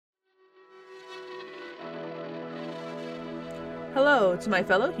Hello to my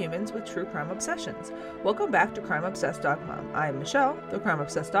fellow humans with true crime obsessions. Welcome back to Crime Obsessed Dog Mom. I am Michelle, the Crime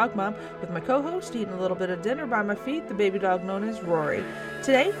Obsessed Dog Mom, with my co-host eating a little bit of dinner by my feet, the baby dog known as Rory.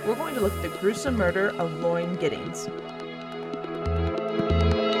 Today, we're going to look at the gruesome murder of Lauren Giddings.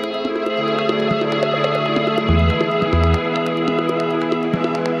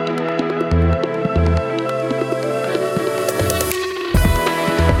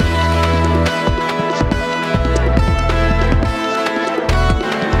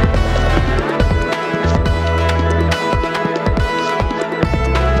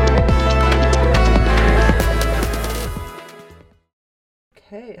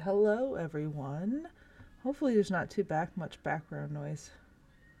 Hello everyone. Hopefully there's not too much background noise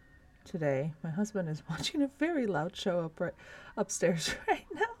today. My husband is watching a very loud show upstairs right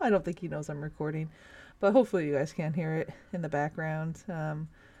now. I don't think he knows I'm recording, but hopefully you guys can't hear it in the background.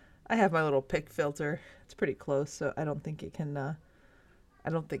 I have my little pick filter. It's pretty close, so I don't think it can. I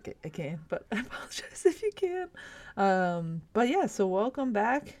don't think it can, but I apologize if you can. But yeah, so welcome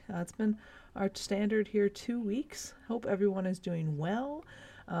back. It's been our standard here 2 weeks. Hope everyone is doing well.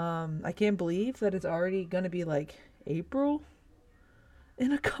 I can't believe that it's already going to be like April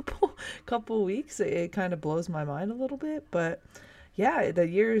in a couple weeks. It kind of blows my mind a little bit, but yeah, the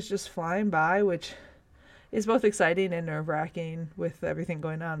year is just flying by, which is both exciting and nerve-wracking with everything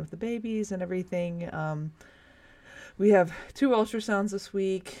going on with the babies and everything. We have 2 ultrasounds this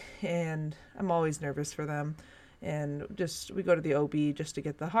week, and I'm always nervous for them. And we go to the OB just to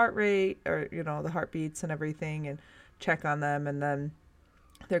get the heart rate or, the heartbeats and everything and check on them. And then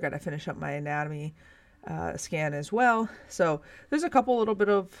they're going to finish up my anatomy scan as well. So there's a couple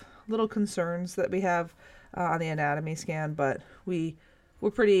little concerns that we have on the anatomy scan, but we're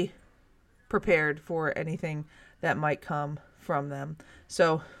pretty prepared for anything that might come from them.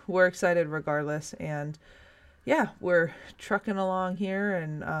 So we're excited regardless. And yeah, we're trucking along here,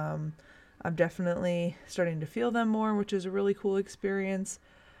 and I'm definitely starting to feel them more, which is a really cool experience.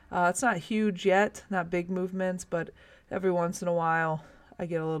 It's not huge yet, not big movements, but every once in a while I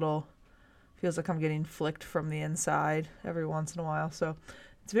get feels like I'm getting flicked from the inside every once in a while. So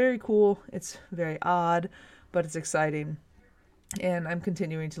it's very cool. It's very odd, but it's exciting. And I'm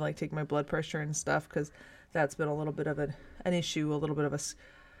continuing to take my blood pressure and stuff, because that's been a little bit of an issue, a little bit of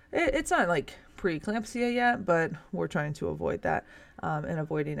it's not like preeclampsia yet, but we're trying to avoid that and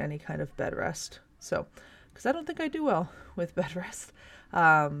avoiding any kind of bed rest. So, because I don't think I do well with bed rest.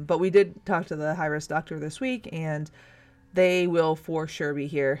 But we did talk to the high-risk doctor this week, and they will for sure be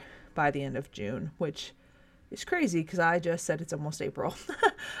here by the end of June, which is crazy because I just said it's almost April.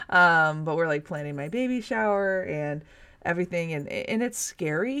 But we're planning my baby shower and everything. And it's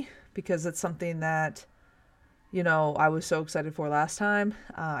scary because it's something that, I was so excited for last time.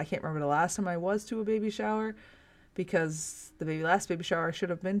 I can't remember the last time I was to a baby shower, because the last baby shower I should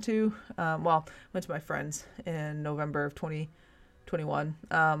have been to, went to my friend's in November of 2021.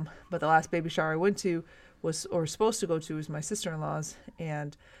 But the last baby shower I went to was supposed to go to was my sister-in-law's,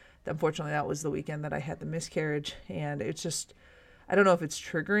 and unfortunately that was the weekend that I had the miscarriage. And it's just, I don't know if it's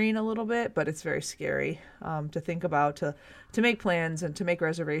triggering a little bit, but it's very scary to think about, to make plans and to make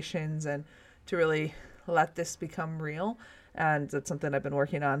reservations and to really let this become real. And that's something I've been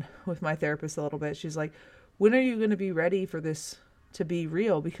working on with my therapist a little bit. She's like, when are you going to be ready for this to be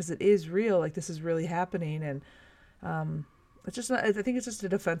real? Because it is real. This is really happening. And it's just not, I think it's just a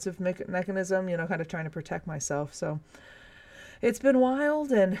defensive mechanism, kind of trying to protect myself. So it's been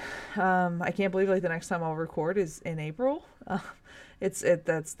wild, and I can't believe the next time I'll record is in April.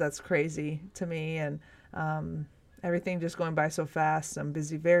 That's crazy to me, and everything just going by so fast. I'm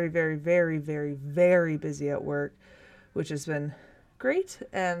busy, very, very, very, very, very busy at work, which has been great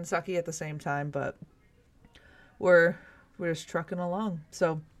and sucky at the same time, but we're just trucking along.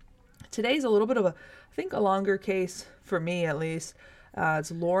 So today's a little bit of I think a longer case for me, at least.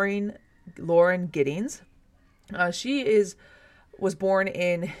 It's Lauren Giddings. She was born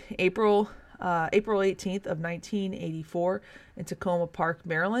in April 18th of 1984 in Tacoma Park,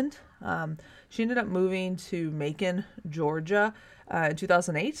 Maryland. She ended up moving to Macon, Georgia, in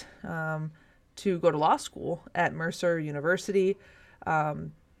 2008 to go to law school at Mercer University.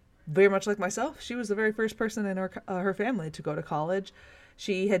 Very much like myself, she was the very first person in her family to go to college.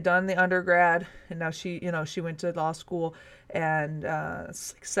 She had done the undergrad, and now she went to law school, and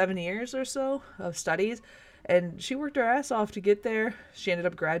it's 7 years or so of studies. And she worked her ass off to get there. She ended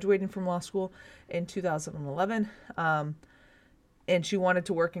up graduating from law school in 2011. And she wanted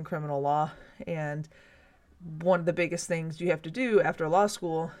to work in criminal law. And one of the biggest things you have to do after law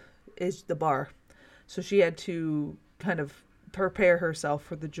school is the bar. So she had to kind of prepare herself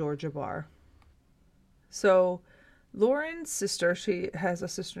for the Georgia bar. So Lauren's sister, she has a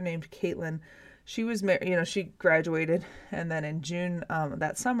sister named Caitlin. She was married, she graduated, and then in June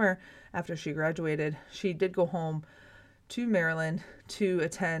that summer, after she graduated, she did go home to Maryland to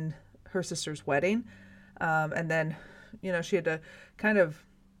attend her sister's wedding. And then, she had to kind of,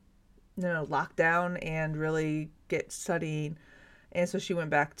 lock down and really get studying. And so she went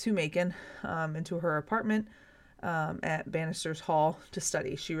back to Macon, into her apartment at Bannister's Hall to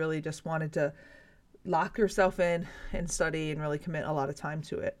study. She really just wanted to lock herself in and study and really commit a lot of time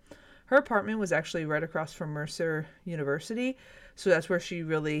to it. Her apartment was actually right across from Mercer University, so that's where she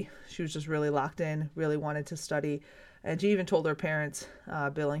was just really locked in, really wanted to study. And she even told her parents,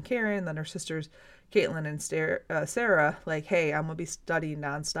 Bill and Karen, then her sisters, Caitlin and Sarah, like, hey, I'm going to be studying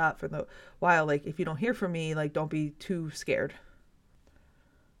nonstop for the while. Like, if you don't hear from me, like, don't be too scared.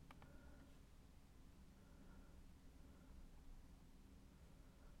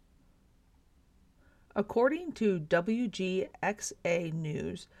 According to WGXA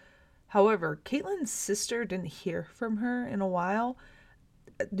News, however, Caitlin's sister didn't hear from her in a while.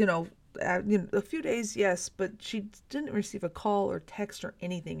 You know, a few days, yes, but she didn't receive a call or text or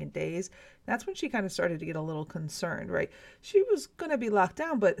anything in days. That's when she kind of started to get a little concerned, right? She was gonna be locked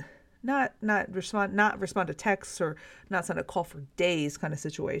down, but not respond to texts or not send a call for days, kind of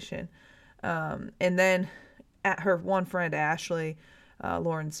situation. And then at her one friend Ashley,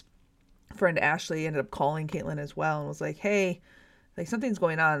 Lauren's friend Ashley, ended up calling Caitlin as well and was like, hey, like something's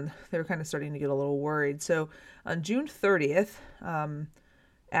going on. They were kind of starting to get a little worried. So on June 30th,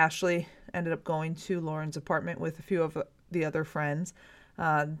 Ashley ended up going to Lauren's apartment with a few of the other friends.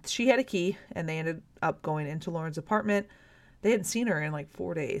 She had a key, and they ended up going into Lauren's apartment. They hadn't seen her in like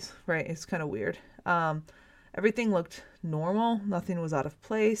 4 days, right? It's kind of weird. Everything looked normal. Nothing was out of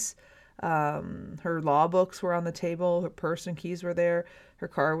place. Her law books were on the table. Her purse and keys were there. Her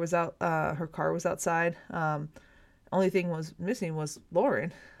car was out. Her car was outside. Only thing was missing was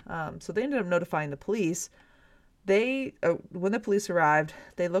Lauren. So they ended up notifying the police. When the police arrived,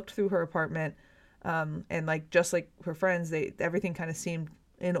 they looked through her apartment, and just like her friends, everything kind of seemed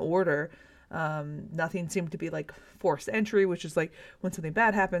in order. Nothing seemed to be like forced entry, which is like when something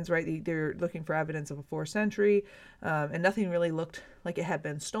bad happens, right? They're looking for evidence of a forced entry, and nothing really looked like it had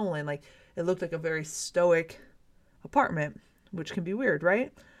been stolen. Like it looked like a very stoic apartment, which can be weird,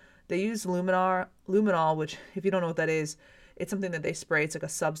 right? They used luminol, which, if you don't know what that is, it's something that they spray. It's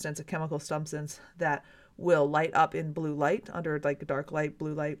like a chemical substance that will light up in blue light under like a dark light,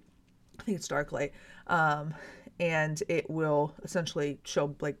 blue light. I think it's dark light. And it will essentially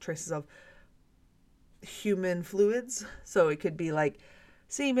show like traces of human fluids. So it could be like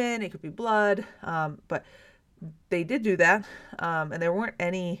semen, it could be blood. But they did do that. And there weren't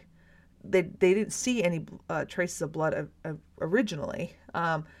any, they didn't see any traces of blood originally.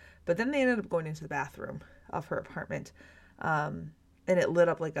 But then they ended up going into the bathroom of her apartment. And it lit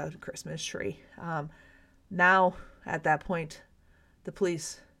up like a Christmas tree. Now, at that point, the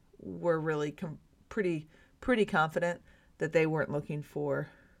police were really pretty confident that they weren't looking for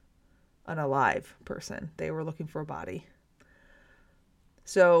an alive person. They were looking for a body.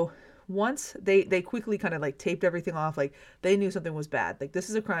 So once they quickly kind of like taped everything off, like they knew something was bad. Like this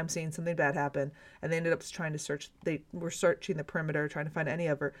is a crime scene, something bad happened, and they ended up trying to search. They were searching the perimeter, trying to find any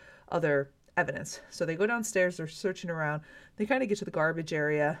other evidence. So they go downstairs, they're searching around. They kind of get to the garbage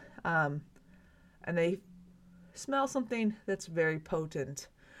area, and they smell something that's very potent,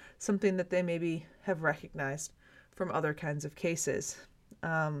 something that they maybe have recognized from other kinds of cases.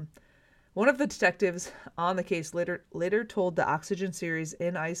 One of the detectives on the case later told the Oxygen series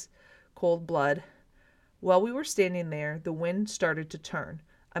in Ice Cold Blood, while we were standing there, the wind started to turn.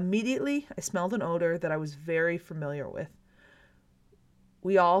 Immediately, I smelled an odor that I was very familiar with.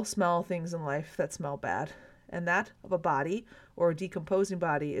 We all smell things in life that smell bad, and that of a body or a decomposing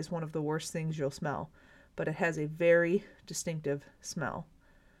body is one of the worst things you'll smell, but it has a very distinctive smell.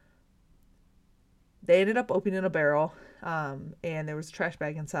 They ended up opening a barrel, and there was a trash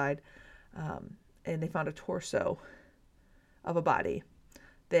bag inside, and they found a torso of a body.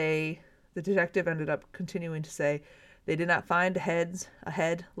 The detective ended up continuing to say they did not find a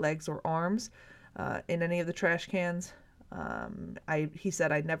head, legs, or arms in any of the trash cans. He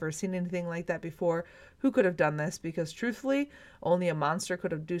said, I'd never seen anything like that before. Who could have done this? Because truthfully, only a monster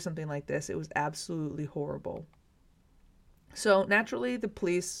could have done something like this. It was absolutely horrible. So naturally, the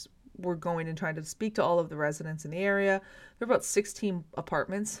police were going and trying to speak to all of the residents in the area. There were about 16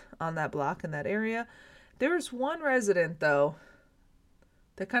 apartments on that block in that area. There was one resident, though,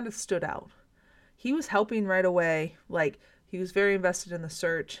 that kind of stood out. He was helping right away. Like, he was very invested in the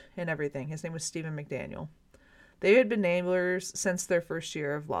search and everything. His name was Stephen McDaniel. They had been neighbors since their first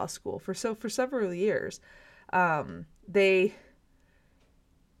year of law school for several years. They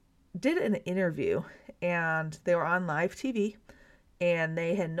did an interview, and they were on live TV, and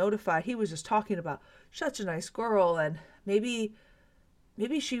they had notified, he was just talking about such a nice girl, and maybe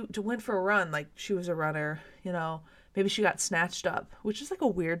she went for a run, like she was a runner, maybe she got snatched up, which is like a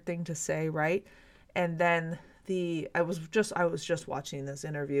weird thing to say, right? And then I was just watching this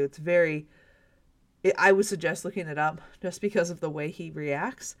interview. I would suggest looking it up just because of the way he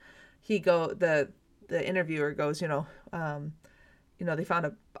reacts. The interviewer goes, they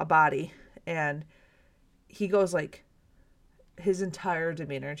found a body, and he goes like, his entire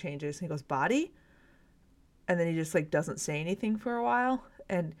demeanor changes. He goes, body? And then he just like doesn't say anything for a while,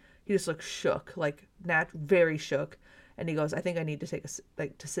 and he just looks shook, like very shook. And he goes, I think I need to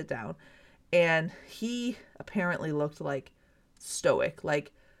to sit down. And he apparently looked like stoic,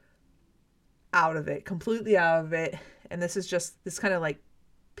 like out of it, completely out of it. And this kind of like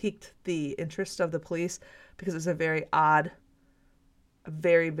piqued the interest of the police, because it's a very,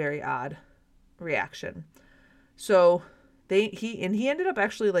 very odd reaction. So he ended up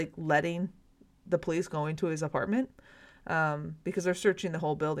actually like letting the police go into his apartment, because they're searching the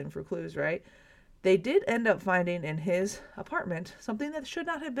whole building for clues, right? They did end up finding in his apartment something that should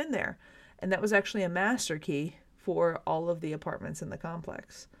not have been there, and that was actually a master key for all of the apartments in the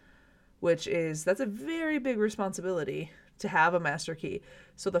complex, that's a very big responsibility to have a master key.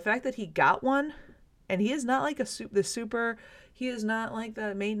 So the fact that he got one, and he is not like he is not like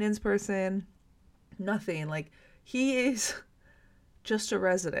the maintenance person, nothing, like he is just a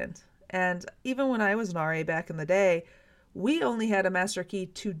resident. And even when I was an RA back in the day, we only had a master key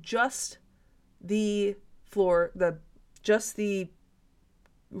to just the floor, just the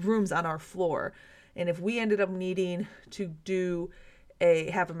rooms on our floor. And if we ended up needing to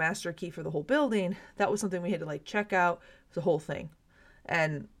have a master key for the whole building, that was something we had to like check out, the whole thing.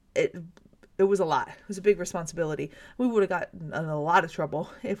 And it was a lot. It was a big responsibility. We would have gotten in a lot of trouble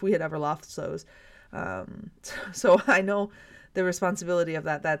if we had ever lost those. So I know the responsibility of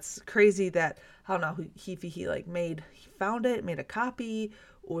that. That's crazy that, I don't know, he found it, made a copy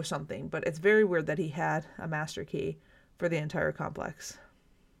or something, but it's very weird that he had a master key for the entire complex.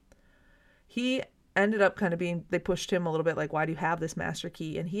 He ended up they pushed him a little bit, like, why do you have this master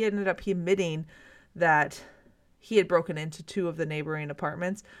key? And he ended up admitting that he had broken into 2 of the neighboring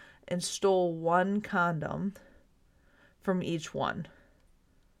apartments and stole 1 condom from each one.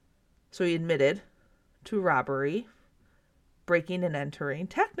 So he admitted to robbery, breaking and entering.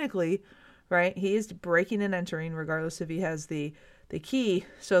 Technically, right, he is breaking and entering regardless if he has the key.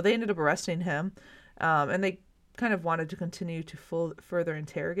 So they ended up arresting him, and they kind of wanted to continue to further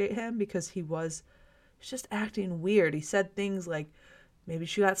interrogate him, because he was just acting weird. He said things like, maybe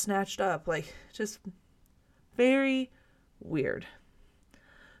she got snatched up, like just very weird.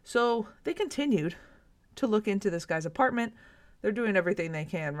 So they continued to look into this guy's apartment. They're doing everything they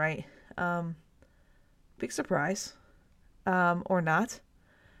can, right? Big surprise, or not.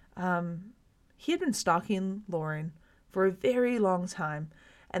 He had been stalking Lauren for a very long time.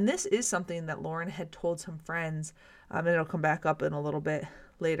 And this is something that Lauren had told some friends, and it'll come back up in a little bit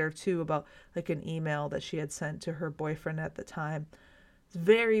later too, about like an email that she had sent to her boyfriend at the time. It's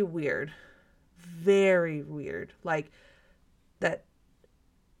very weird. Very weird. Like that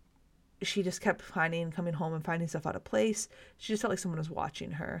she just kept coming home and finding stuff out of place. She just felt like someone was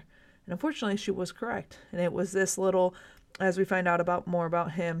watching her. And unfortunately, she was correct. And it was this little, as we find out more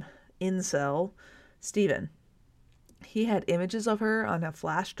about him, incel, Steven. He had images of her on a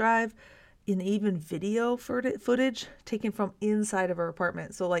flash drive, and even video footage taken from inside of her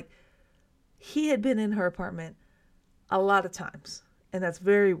apartment. So, like, he had been in her apartment a lot of times, and that's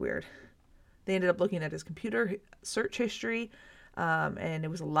very weird. They ended up looking at his computer search history, and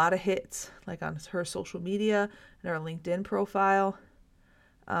it was a lot of hits, like on her social media and her LinkedIn profile.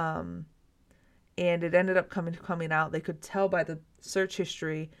 And it ended up coming out. They could tell by the search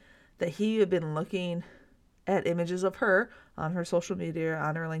history that he had been looking at images of her on her social media,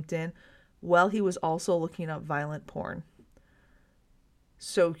 on her LinkedIn, while he was also looking up violent porn.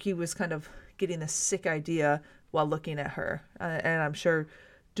 So he was kind of getting this sick idea while looking at her, and I'm sure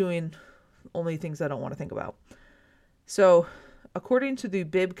doing only things I don't want to think about. So according to the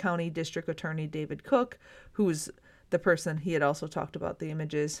Bibb County District Attorney David Cook, who was the person he had also talked about the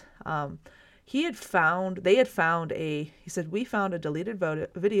images, he said, we found a deleted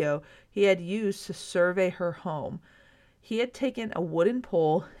video he had used to survey her home. He had taken a wooden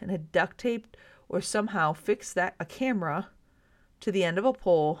pole and had duct taped or somehow fixed a camera to the end of a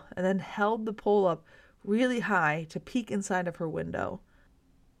pole, and then held the pole up really high to peek inside of her window.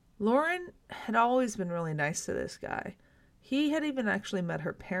 Lauren had always been really nice to this guy. He had even actually met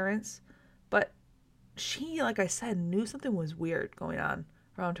her parents, but she, like I said, knew something was weird going on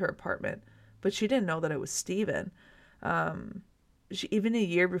around her apartment, but she didn't know that it was Steven. Um, even a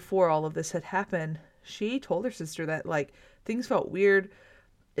year before all of this had happened, she told her sister that, like, things felt weird.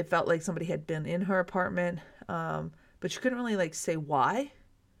 It felt like somebody had been in her apartment, but she couldn't really, like, say why.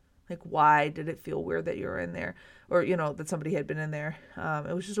 Like, why did it feel weird that you were in there? Or, that somebody had been in there.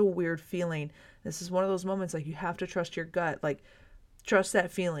 It was just a weird feeling. This is one of those moments, like, you have to trust your gut. Like, trust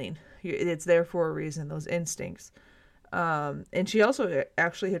that feeling. It's there for a reason, those instincts. And she also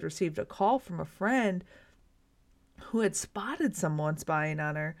actually had received a call from a friend who had spotted someone spying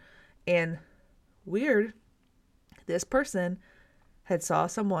on her. And weird, this person had saw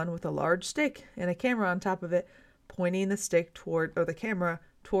someone with a large stick and a camera on top of it, pointing the stick the camera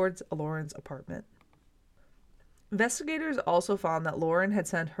towards Lauren's apartment. Investigators also found that Lauren had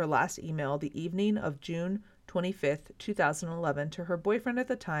sent her last email the evening of June 25th, 2011 to her boyfriend at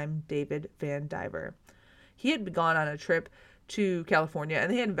the time, David Van Diver. He had gone on a trip to California,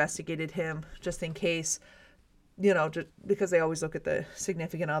 and they had investigated him just in case, just because they always look at the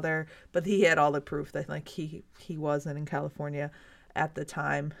significant other, but he had all the proof that, like, he wasn't in California at the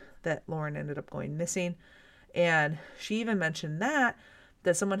time that Lauren ended up going missing. And she even mentioned that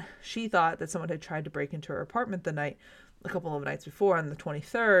she thought that someone had tried to break into her apartment a couple of nights before on the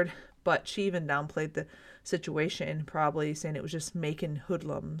 23rd, but she even downplayed the situation, probably saying it was just making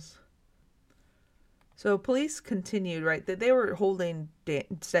hoodlums. So police continued, right? They were holding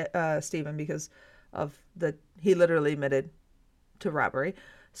Stephen because of he literally admitted to robbery.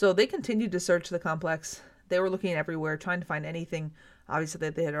 So they continued to search the complex. They were looking everywhere, trying to find anything. Obviously,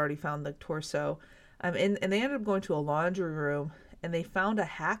 that they had already found the torso. And they ended up going to a laundry room, and they found a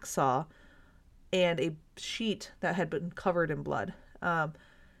hacksaw and a sheet that had been covered in blood.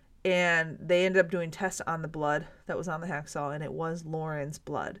 And they ended up doing tests on the blood that was on the hacksaw, and it was Lauren's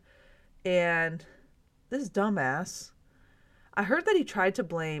blood. And this dumbass, I heard that he tried to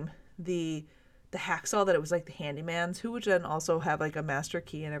blame the hacksaw, that it was like the handyman's, who would then also have like a master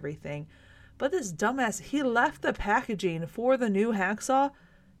key and everything. But this dumbass, he left the packaging for the new hacksaw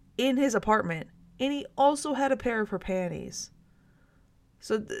in his apartment, and he also had a pair of her panties.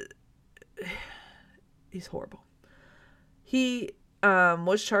 So he's horrible. He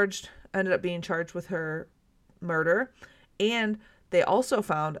ended up being charged with her murder, and they also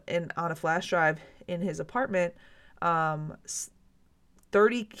found on a flash drive in his apartment,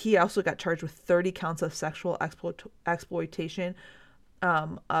 he also got charged with 30 counts of sexual exploitation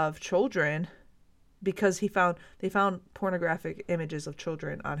of children, because they found pornographic images of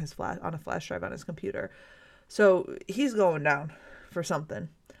children on a flash drive on his computer. So he's going down for something.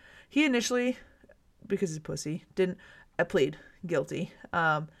 He initially, because he's a pussy, didn't plead guilty.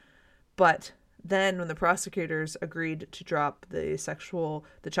 But then when the prosecutors agreed to drop the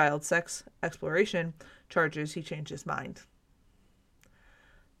child sex exploration charges, he changed his mind.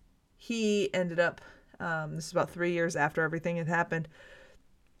 He ended up, this is about 3 years after everything had happened,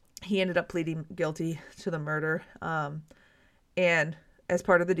 he ended up pleading guilty to the murder. And as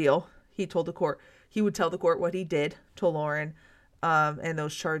part of the deal, he would tell the court what he did to Lauren, and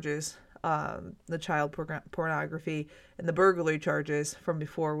those charges, the child pornography and the burglary charges from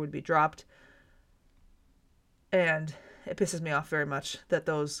before, would be dropped. And it pisses me off very much that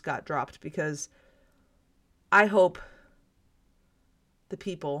those got dropped, because I hope the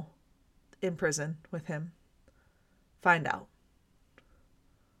people in prison with him find out,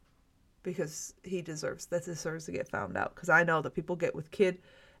 because he deserves to get found out. Because I know that people get with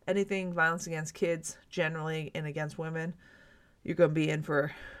anything violence against kids generally, and against women, you're going to be in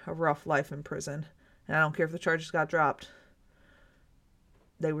for a rough life in prison. And I don't care if the charges got dropped,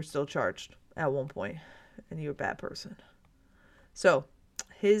 they were still charged at one point, and you're a bad person. So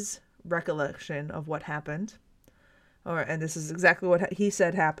his recollection of what happened, and this is exactly what he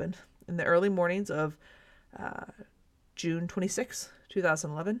said happened: in the early mornings of June 26,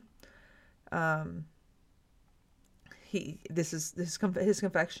 2011. This is his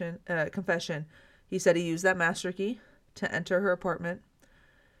confession. He said he used that master key to enter her apartment.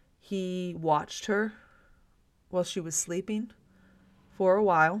 He watched her while she was sleeping for a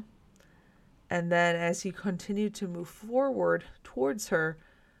while, and then as he continued to move forward towards her,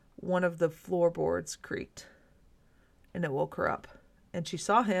 one of the floorboards creaked, and it woke her up. And she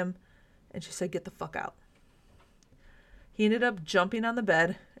saw him, and she said, "Get the fuck out." He ended up jumping on the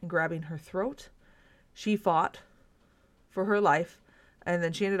bed and grabbing her throat. She fought for her life, and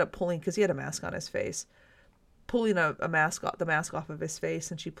then she ended up pulling, because he had a mask on his face, pulling the mask off of his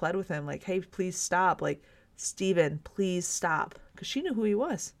face, and she pled with him, like, "Hey, please stop. Like, Steven, please stop." Because she knew who he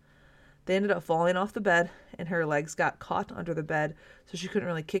was. They ended up falling off the bed, and her legs got caught under the bed, so she couldn't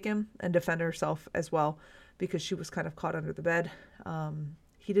really kick him and defend herself as well because she was kind of caught under the bed.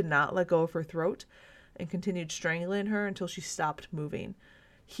 He did not let go of her throat and continued strangling her until she stopped moving.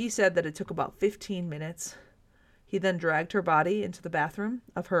 He said that it took about 15 minutes. He then dragged her body into the bathroom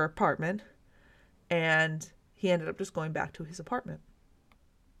of her apartment, and he ended up just going back to his apartment.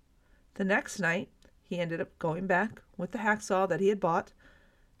 The next night, he ended up going back with the hacksaw that he had bought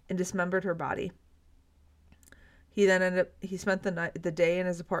and dismembered her body. He then he spent the day in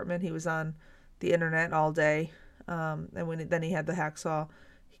his apartment. He was on the internet all day. And then he had the hacksaw.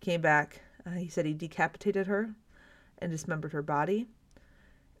 He came back. He said he decapitated her and dismembered her body.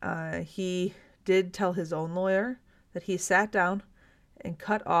 He did tell his own lawyer that he sat down and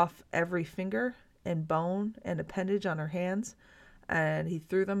cut off every finger and bone and appendage on her hands, and he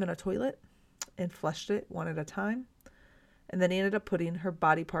threw them in a toilet and flushed it one at a time. And then he ended up putting her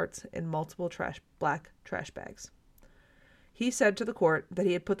body parts in multiple black trash bags. He said to the court that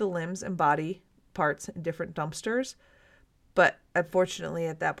he had put the limbs and body parts in different dumpsters, but unfortunately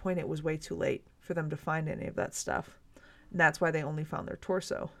at that point it was way too late for them to find any of that stuff. And that's why they only found their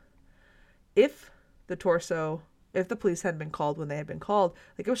torso. If the police had been called when they had been called,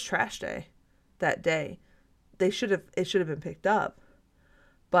 like it was trash day that day, it should have been picked up.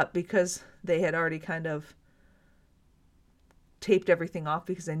 But because they had already kind of taped everything off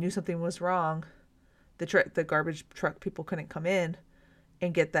because they knew something was wrong, the garbage truck people couldn't come in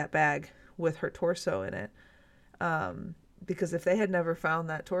and get that bag with her torso in it. Because if they had never found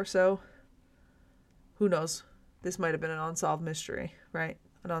that torso, who knows? This might have been an unsolved mystery, right?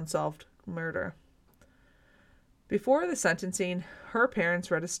 An unsolved murder. Before the sentencing, her parents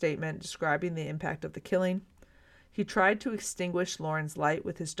read a statement describing the impact of the killing. He tried to extinguish Lauren's light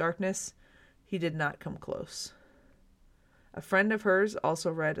with his darkness. He did not come close. A friend of hers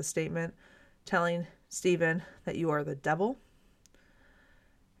also read a statement telling Stephen that you are the devil.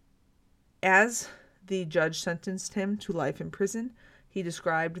 As the judge sentenced him to life in prison, he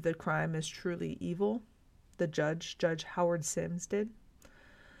described the crime as truly evil. The Judge Howard Sims, did.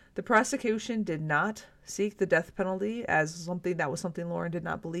 The prosecution did not seek the death penalty as something Lauren did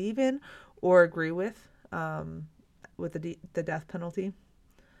not believe in or agree with the death penalty.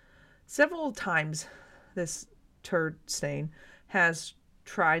 Several times this turd stain has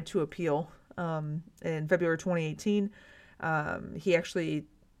tried to appeal. In February 2018, he actually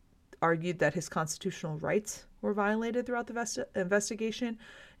argued that his constitutional rights were violated throughout the investigation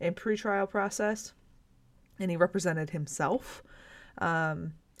and pretrial process, and he represented himself.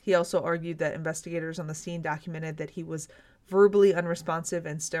 He also argued that investigators on the scene documented that he was verbally unresponsive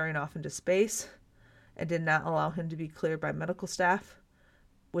and staring off into space, and did not allow him to be cleared by medical staff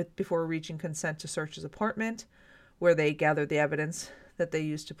before reaching consent to search his apartment, where they gathered the evidence that they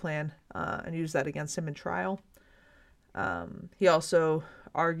used to plan and use that against him in trial. He also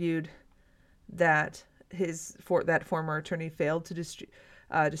argued that that former attorney failed to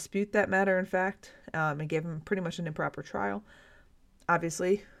dispute that matter, in fact, and gave him pretty much an improper trial.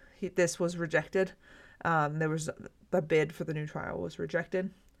 Obviously, this was rejected. The bid for the new trial was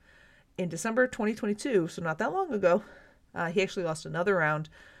rejected. In December 2022, so not that long ago, he actually lost another round.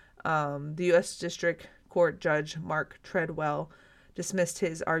 The U.S. District Court Judge Mark Treadwell dismissed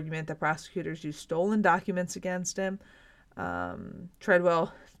his argument that prosecutors used stolen documents against him.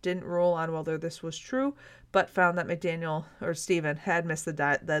 Treadwell didn't rule on whether this was true, but found that Stephen had missed the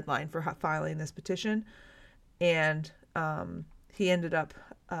deadline for filing this petition, and he ended up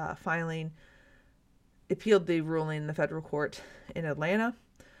appealed the ruling in the federal court in Atlanta.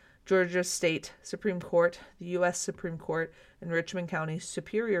 Georgia State Supreme Court, the U.S. Supreme Court, and Richmond County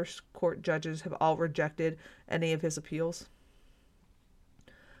Superior Court judges have all rejected any of his appeals.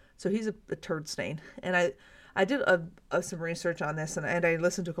 So he's a turd stain. And I did some research on this, and I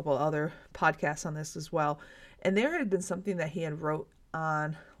listened to a couple other podcasts on this as well. And there had been something that he had wrote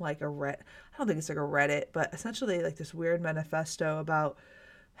on like I don't think it's like a Reddit, but essentially like this weird manifesto about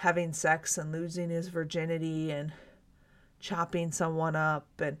having sex and losing his virginity and chopping someone up,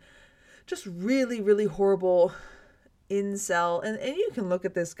 and just really, really horrible incel. And you can look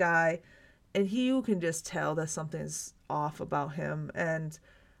at this guy and you can just tell that something's off about him. And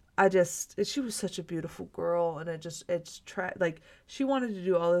she was such a beautiful girl, and she wanted to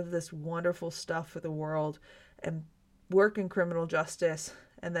do all of this wonderful stuff for the world and work in criminal justice,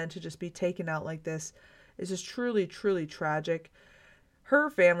 and then to just be taken out like this is just truly, truly tragic.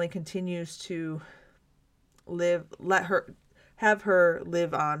 Her family continues to have her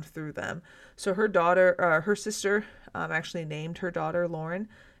live on through them. So her sister actually named her daughter Lauren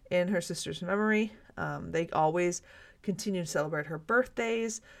in her sister's memory. They always continue to celebrate her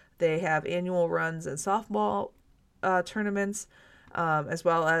birthdays. They have annual runs and softball tournaments, as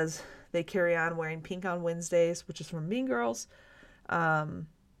well as they carry on wearing pink on Wednesdays, which is from Mean Girls.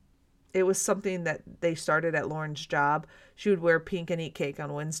 It was something that they started at Lauren's job. She would wear pink and eat cake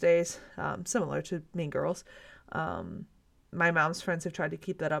on Wednesdays, similar to Mean Girls. My mom's friends have tried to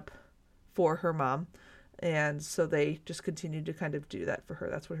keep that up for her mom, and so they just continued to kind of do that for her.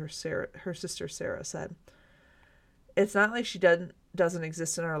 That's what her sister Sarah said. It's not like she doesn't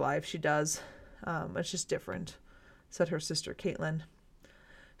exist in our life. She does. It's just different, said her sister Caitlin.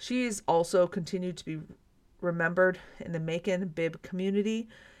 She's also continued to be remembered in the Macon Bibb community.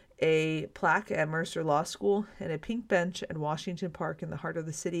 A plaque at Mercer Law School and a pink bench at Washington Park in the heart of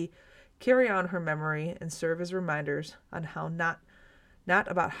the city carry on her memory and serve as reminders on how not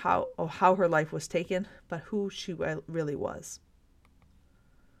about how her life was taken, but who she really was.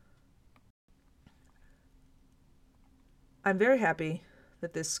 I'm very happy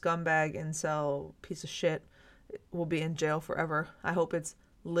that this scumbag incel piece of shit will be in jail forever. I hope it's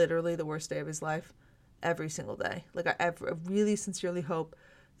literally the worst day of his life every single day. Like, I really sincerely hope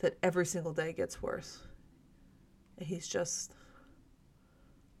that every single day gets worse. He's just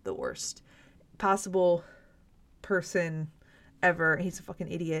the worst possible person ever. He's a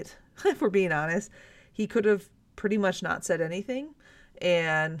fucking idiot, if we're being honest. He could have pretty much not said anything,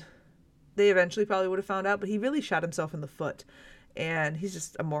 and they eventually probably would have found out, but he really shot himself in the foot, and he's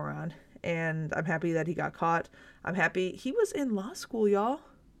just a moron. And I'm happy that he got caught. I'm happy he was in law school, y'all.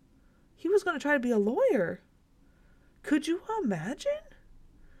 He was going to try to be a lawyer. Could you imagine?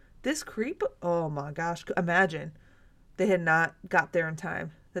 This creep, oh my gosh, imagine they had not got there in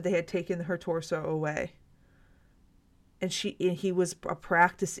time, that they had taken her torso away. And he was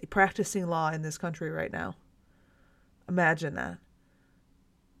practicing law in this country right now. Imagine that.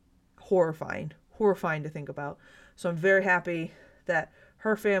 Horrifying to think about. So I'm very happy that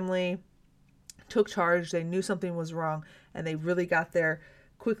her family took charge. They knew something was wrong, and they really got there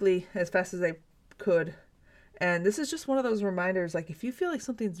quickly, as fast as they could. And this is just one of those reminders, like, if you feel like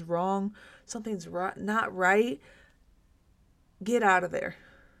something's wrong, something's not right, get out of there.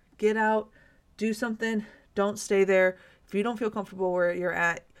 Get out, do something, don't stay there. If you don't feel comfortable where you're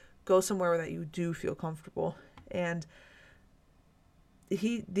at, go somewhere that you do feel comfortable. And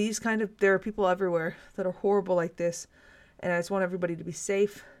there are people everywhere that are horrible like this. And I just want everybody to be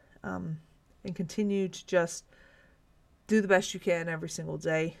safe, and continue to just do the best you can every single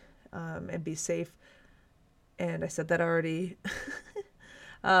day, and be safe. And I said that already.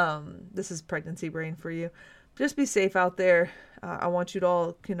 This is pregnancy brain for you. Just be safe out there. I want you to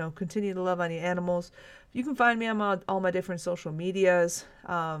all, continue to love on your animals. You can find me on all my different social medias.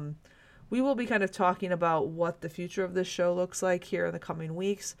 We will be kind of talking about what the future of this show looks like here in the coming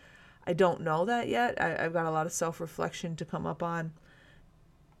weeks. I don't know that yet. I've got a lot of self-reflection to come up on,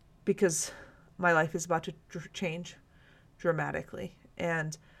 because my life is about to change dramatically.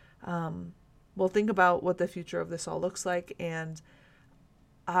 And we'll think about what the future of this all looks like. And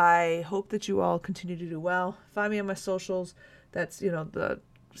I hope that you all continue to do well. Find me on my socials. That's, the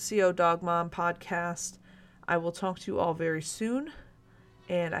CO Dog Mom podcast. I will talk to you all very soon,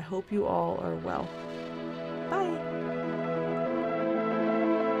 and I hope you all are well.